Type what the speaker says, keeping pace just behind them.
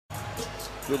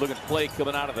Good-looking play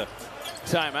coming out of the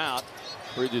timeout.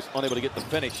 Bridge is unable to get the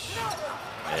finish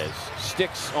as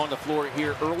Sticks on the floor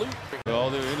here early. All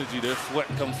their energy, their sweat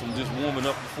comes from just warming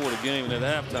up before the game and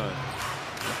at halftime.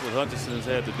 That's what Hutchinson's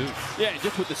had to do. Yeah,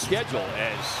 just with the schedule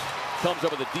as comes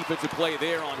up with a defensive play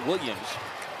there on Williams.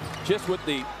 Just with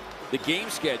the game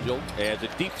schedule as a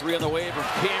deep three on the way from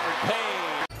Kenrich.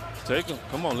 Payne. Take him.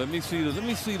 Come on, let me see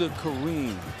the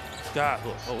Kareem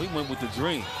skyhook. Oh, he went with the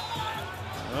dream.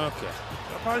 Okay.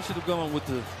 I probably should have gone with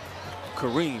the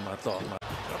Kareem, I thought.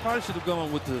 I probably should have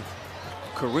gone with the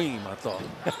Kareem, I thought.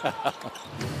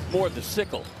 More of the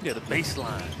sickle. Yeah, the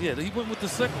baseline. Yeah, he went with the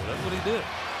sickle. That's what he did.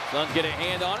 Suns get a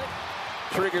hand on it.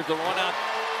 Triggers the run out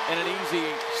and an easy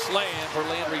slam for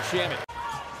Landry Shamet.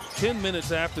 10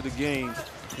 minutes after the game,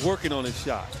 working on his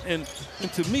shot. And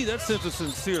to me, that sends a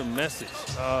sincere message.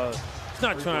 He's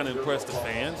not trying to impress the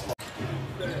fans.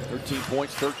 13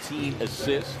 points, 13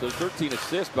 assists. Those 13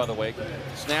 assists, by the way,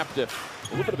 snapped a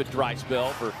little bit of a dry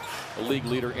spell for a league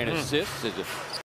leader in assists.